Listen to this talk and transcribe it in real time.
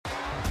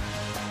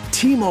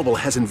T-Mobile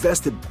has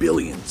invested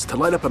billions to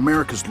light up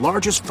America's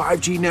largest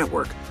 5G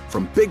network,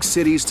 from big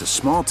cities to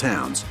small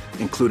towns,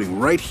 including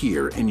right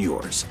here in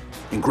yours.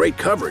 And great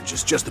coverage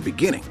is just the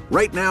beginning.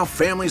 Right now,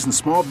 families and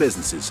small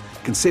businesses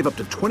can save up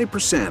to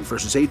 20%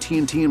 versus AT&T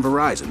and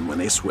Verizon when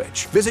they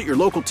switch. Visit your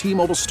local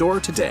T-Mobile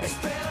store today.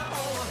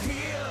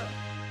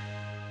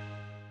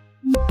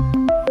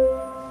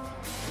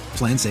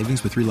 Plan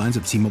savings with 3 lines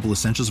of T-Mobile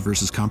Essentials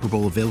versus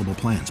comparable available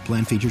plans.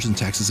 Plan features and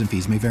taxes and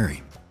fees may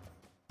vary.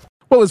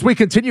 Well, as we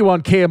continue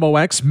on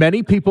KMOX,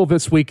 many people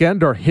this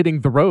weekend are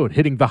hitting the road,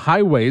 hitting the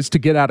highways to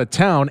get out of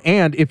town.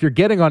 And if you're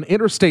getting on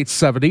Interstate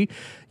 70,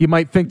 you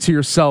might think to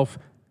yourself,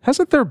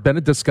 hasn't there been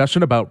a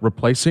discussion about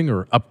replacing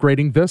or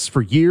upgrading this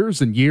for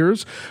years and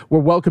years? We're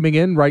welcoming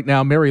in right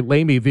now Mary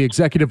Lamy, the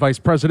Executive Vice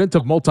President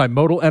of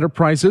Multimodal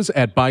Enterprises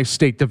at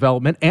Bi-State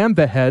Development and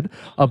the head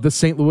of the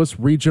St. Louis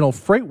Regional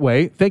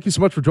Freightway. Thank you so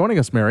much for joining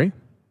us, Mary.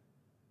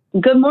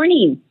 Good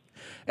morning.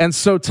 And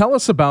so tell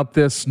us about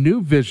this new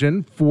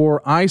vision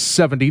for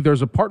I-70.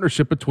 There's a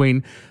partnership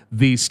between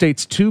the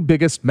state's 2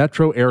 biggest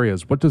metro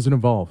areas. What does it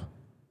involve?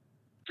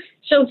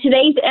 So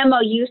today's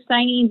MOU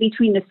signing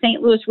between the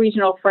St. Louis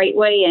Regional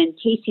Freightway and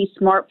KC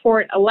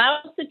Smartport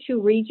allows the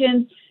 2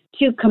 regions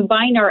to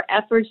combine our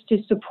efforts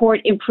to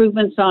support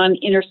improvements on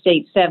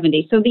Interstate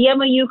 70. So the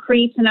MOU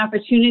creates an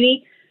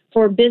opportunity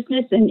for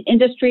business and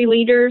industry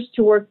leaders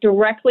to work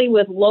directly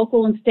with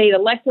local and state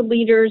elected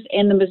leaders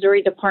and the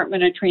Missouri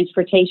Department of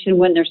Transportation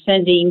when they're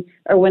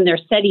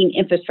setting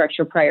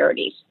infrastructure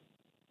priorities.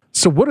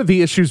 So what are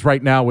the issues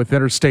right now with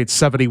Interstate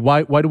 70?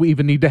 Why do we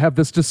even need to have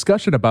this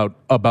discussion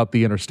about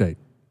the interstate?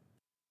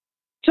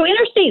 So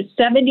Interstate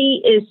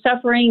 70 is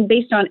suffering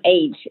based on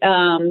age.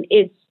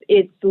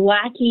 It's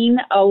lacking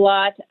a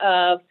lot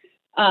of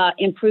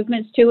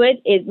improvements to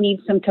it. It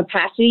needs some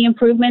capacity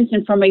improvements.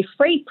 And from a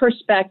freight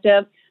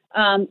perspective,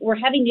 we're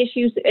having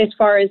issues as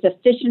far as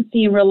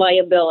efficiency and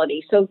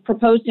reliability. So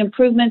proposed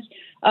improvements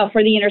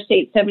for the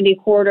Interstate 70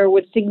 corridor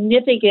would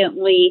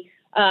significantly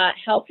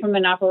help from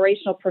an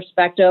operational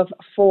perspective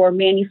for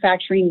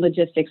manufacturing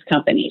logistics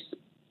companies.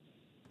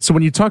 So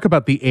when you talk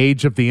about the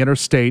age of the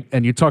interstate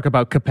and you talk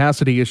about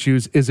capacity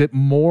issues, is it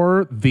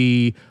more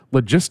the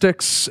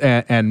logistics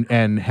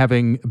and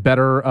having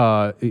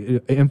better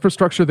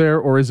infrastructure there,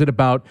 or is it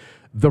about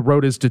the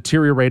road is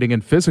deteriorating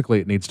and physically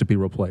it needs to be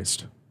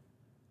replaced?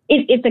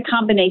 It's a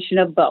combination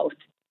of both.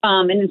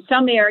 And in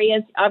some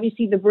areas,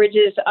 obviously the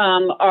bridges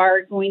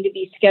are going to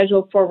be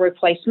scheduled for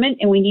replacement,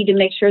 and we need to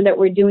make sure that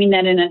we're doing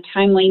that in a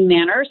timely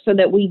manner so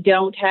that we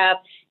don't have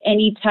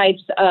any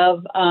types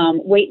of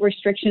weight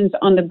restrictions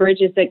on the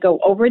bridges that go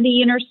over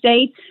the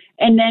interstate.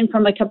 And then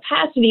from a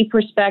capacity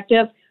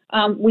perspective,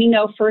 we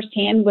know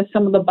firsthand with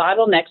some of the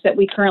bottlenecks that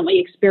we currently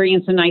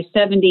experience in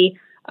I-70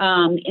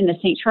 in the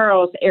St.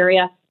 Charles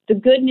area. The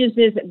good news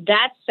is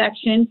that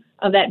section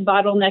of that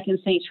bottleneck in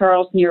St.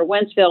 Charles near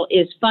Wentzville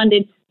is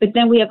funded, but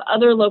then we have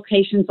other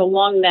locations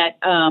along that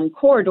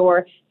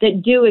corridor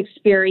that do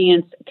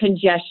experience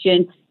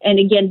congestion. And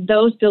again,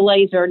 those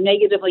delays are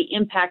negatively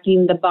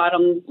impacting the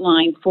bottom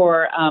line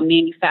for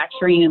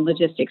manufacturing and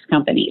logistics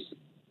companies.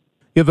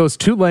 Yeah, those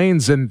 2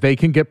 lanes, and they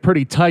can get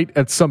pretty tight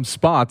at some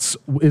spots.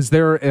 Is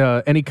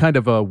there any kind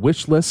of a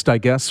wish list, I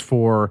guess,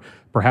 for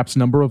perhaps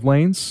number of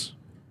lanes?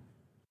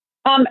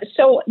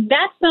 So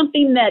that's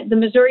something that the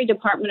Missouri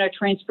Department of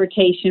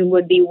Transportation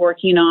would be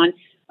working on.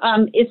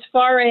 As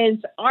far as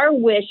our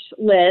wish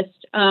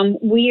list,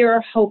 we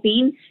are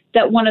hoping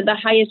that one of the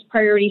highest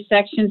priority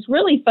sections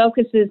really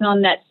focuses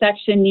on that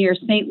section near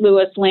St.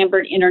 Louis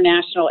Lambert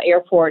International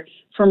Airport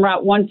from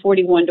Route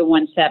 141 to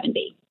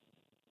 170.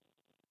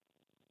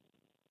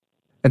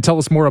 And tell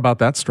us more about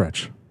that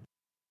stretch.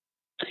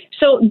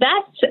 So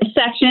that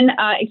section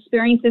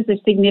experiences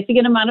a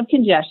significant amount of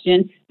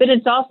congestion, but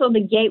it's also the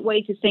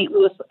gateway to St.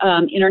 Louis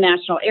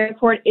International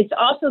Airport. It's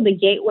also the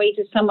gateway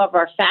to some of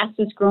our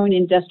fastest growing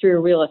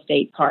industrial real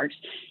estate parks.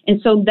 And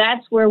so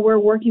that's where we're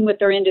working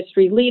with our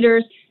industry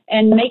leaders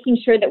and making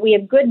sure that we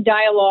have good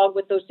dialogue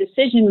with those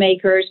decision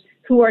makers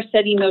who are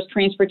setting those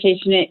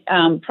transportation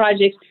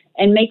projects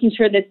and making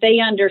sure that they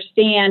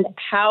understand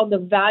how the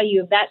value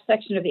of that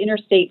section of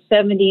Interstate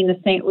 70 in the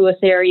St. Louis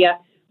area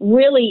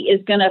really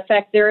is going to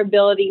affect their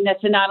ability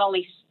to not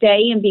only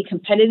stay and be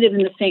competitive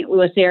in the St.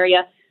 Louis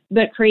area,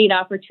 but create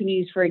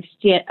opportunities for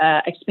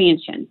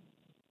expansion.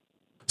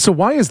 So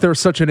why is there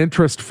such an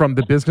interest from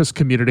the business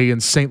community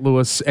in St.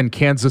 Louis and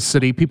Kansas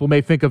City? People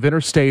may think of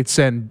interstates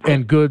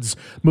and goods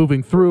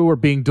moving through or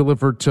being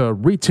delivered to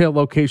retail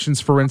locations,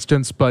 for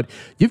instance, but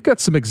you've got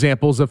some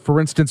examples of, for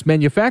instance,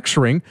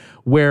 manufacturing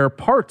where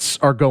parts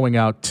are going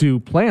out to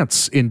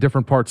plants in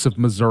different parts of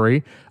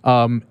Missouri.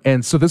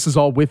 And so this is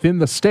all within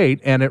the state,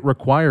 and it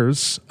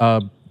requires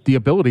the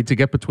ability to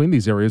get between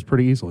these areas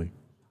pretty easily.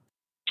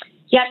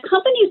 Yeah,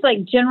 companies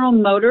like General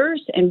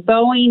Motors and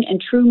Boeing and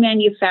True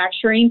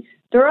Manufacturing,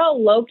 they're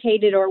all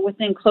located or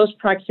within close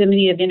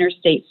proximity of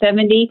Interstate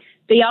 70.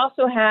 They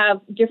also have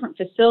different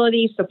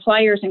facilities,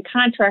 suppliers, and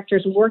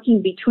contractors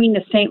working between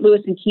the St. Louis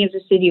and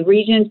Kansas City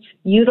regions,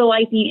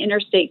 utilizing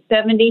Interstate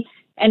 70.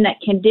 and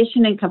that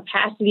condition and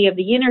capacity of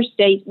the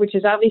interstate, which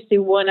is obviously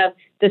one of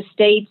the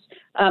state's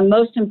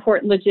most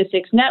important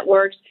logistics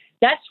networks,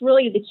 that's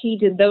really the key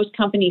to those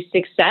companies'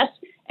 success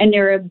and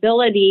their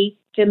ability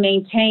to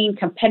maintain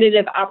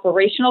competitive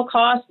operational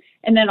costs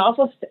and then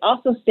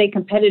also stay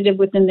competitive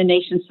within the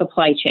nation's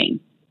supply chain.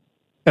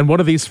 And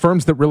one of these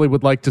firms that really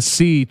would like to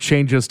see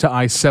changes to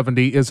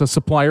I-70 is a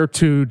supplier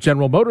to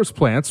General Motors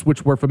plants,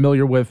 which we're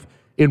familiar with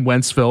in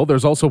Wentzville.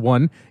 There's also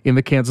one in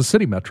the Kansas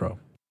City metro.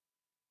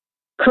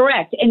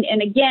 Correct.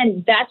 And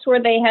again, that's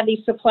where they have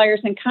these suppliers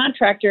and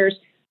contractors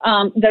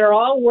that are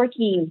all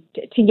working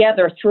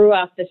together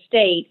throughout the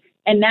state.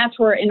 And that's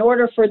where, in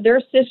order for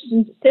their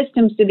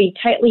systems to be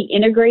tightly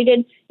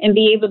integrated and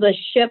be able to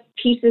ship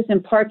pieces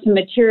and parts and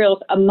materials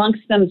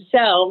amongst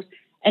themselves,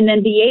 and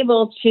then be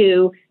able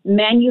to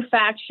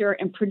manufacture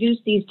and produce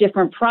these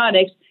different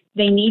products,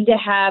 they need to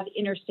have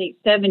Interstate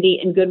 70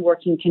 in good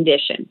working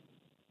condition.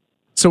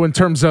 So in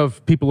terms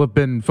of people have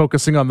been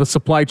focusing on the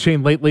supply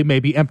chain lately,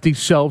 maybe empty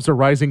shelves or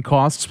rising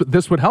costs, but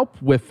this would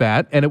help with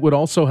that. And it would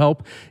also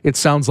help, it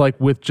sounds like,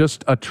 with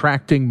just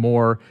attracting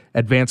more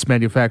advanced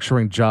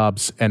manufacturing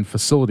jobs and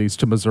facilities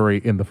to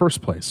Missouri in the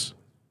first place.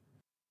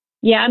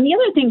 Yeah, and the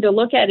other thing to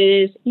look at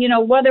is,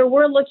 whether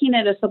we're looking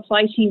at a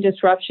supply chain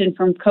disruption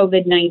from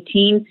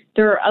COVID-19,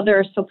 there are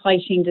other supply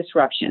chain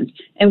disruptions.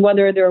 And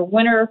whether there are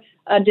winter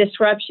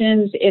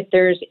disruptions, if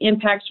there's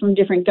impacts from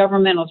different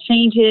governmental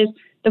changes,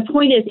 the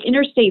point is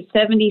Interstate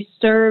 70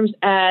 serves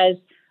as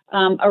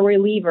a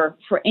reliever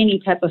for any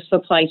type of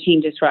supply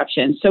chain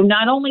disruption. So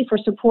not only for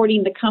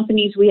supporting the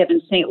companies we have in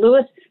St.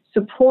 Louis,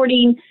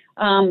 supporting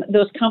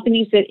those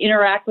companies that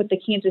interact with the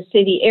Kansas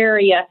City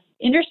area,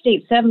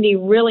 Interstate 70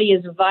 really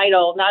is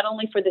vital, not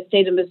only for the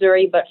state of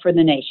Missouri, but for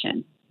the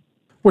nation.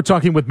 We're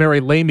talking with Mary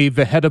Lamey,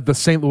 the head of the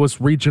St.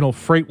 Louis Regional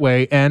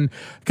Freightway, and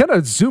kind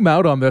of zoom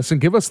out on this and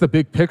give us the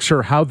big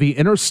picture, how the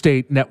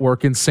interstate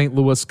network in St.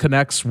 Louis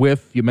connects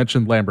with, you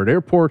mentioned Lambert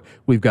Airport,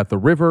 we've got the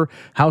river,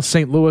 how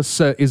St.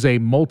 Louis is a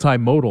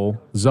multimodal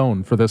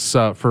zone for this,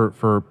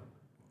 for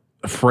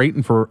freight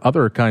and for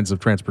other kinds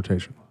of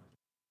transportation.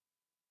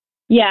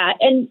 Yeah,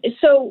 and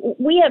so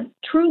we have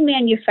True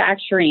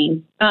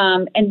Manufacturing,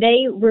 and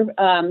they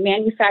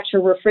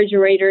manufacture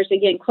refrigerators,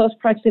 again, close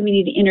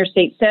proximity to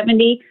Interstate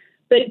 70,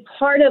 but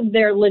part of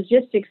their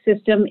logistics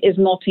system is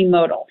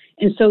multimodal.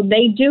 And so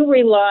they do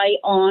rely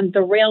on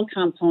the rail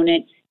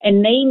component,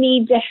 and they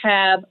need to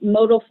have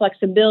modal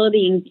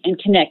flexibility and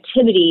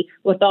connectivity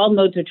with all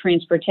modes of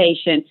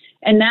transportation.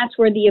 And that's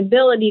where the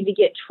ability to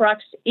get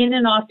trucks in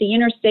and off the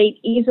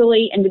interstate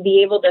easily and to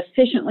be able to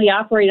efficiently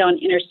operate on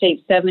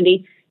Interstate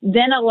 70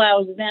 then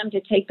allows them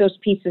to take those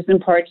pieces and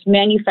parts,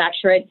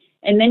 manufacture it,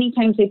 and many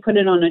times they put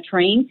it on a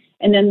train,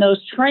 and then those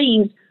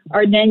trains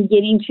are then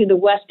getting to the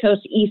West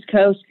Coast, East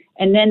Coast,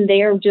 and then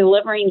they're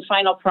delivering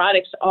final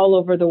products all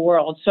over the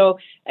world. So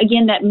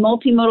again, that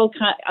multimodal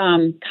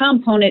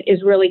component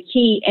is really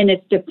key, and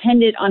it's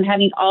dependent on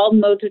having all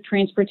modes of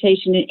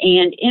transportation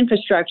and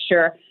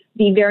infrastructure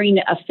being very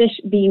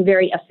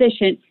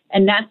efficient,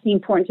 and that's the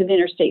importance of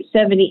Interstate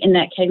 70 and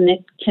that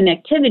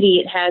connectivity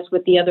it has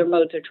with the other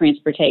modes of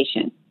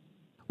transportation.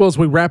 Well, as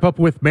we wrap up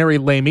with Mary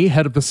Lamey,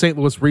 head of the St.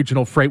 Louis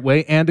Regional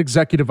Freightway and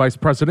Executive Vice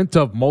President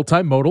of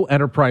Multimodal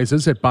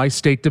Enterprises at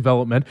Bi-State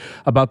Development,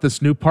 about this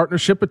new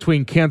partnership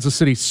between Kansas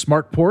City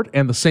Smartport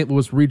and the St.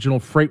 Louis Regional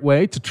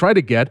Freightway to try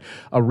to get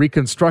a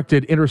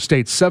reconstructed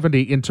Interstate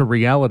 70 into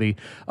reality.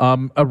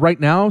 Right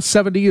now,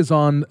 70 is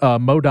on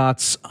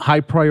MoDOT's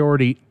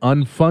high-priority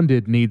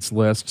unfunded needs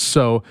list.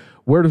 So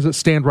where does it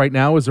stand right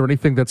now? Is there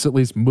anything that's at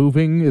least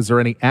moving? Is there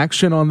any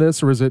action on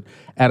this, or is it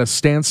at a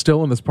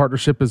standstill and this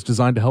partnership is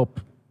designed to help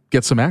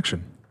get some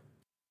action?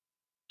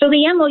 So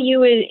the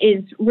MOU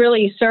is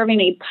really serving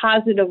a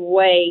positive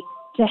way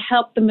to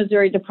help the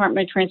Missouri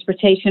Department of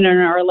Transportation and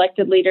our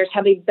elected leaders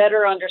have a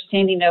better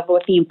understanding of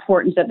what the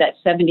importance of that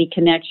 70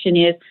 connection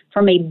is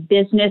from a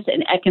business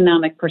and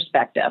economic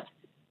perspective.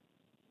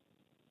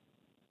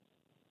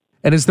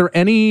 And is there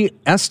any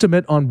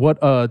estimate on what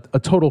a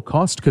total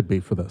cost could be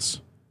for this?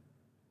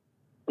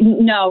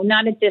 No,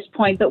 not at this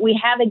point, but we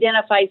have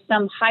identified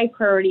some high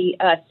priority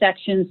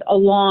sections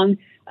along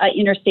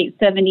Interstate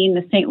 70 in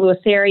the St. Louis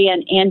area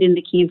and in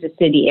the Kansas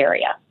City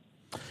area.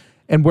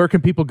 And where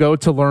can people go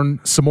to learn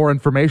some more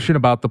information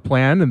about the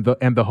plan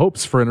and the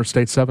hopes for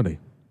Interstate 70?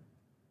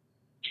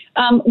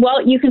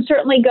 Well, you can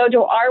certainly go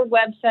to our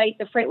website,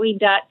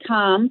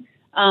 thefreightway.com,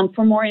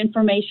 for more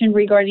information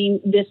regarding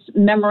this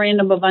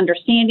memorandum of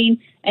understanding.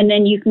 And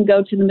then you can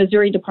go to the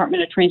Missouri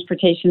Department of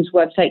Transportation's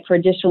website for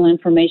additional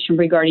information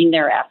regarding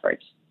their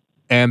efforts.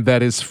 And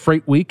that is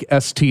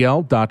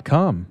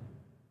freightweekstl.com.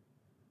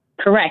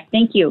 Correct.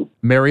 Thank you.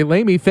 Mary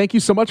Lamey, thank you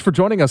so much for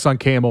joining us on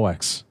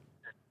KMOX.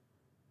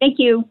 Thank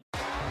you.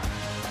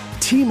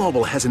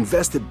 T-Mobile has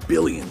invested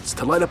billions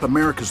to light up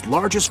America's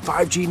largest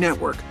 5G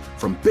network,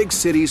 from big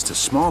cities to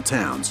small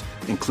towns,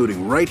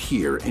 including right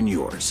here in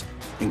yours.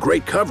 And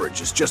great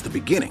coverage is just the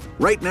beginning.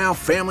 Right now,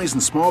 families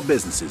and small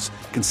businesses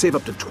can save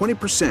up to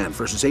 20%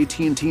 versus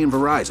AT&T and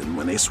Verizon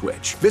when they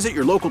switch. Visit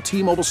your local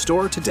T-Mobile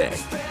store today.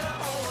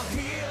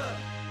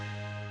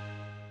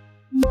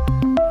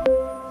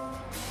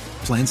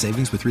 Plan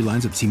savings with 3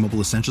 lines of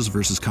T-Mobile Essentials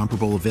versus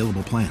comparable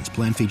available plans.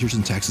 Plan features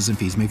and taxes and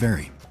fees may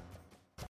vary.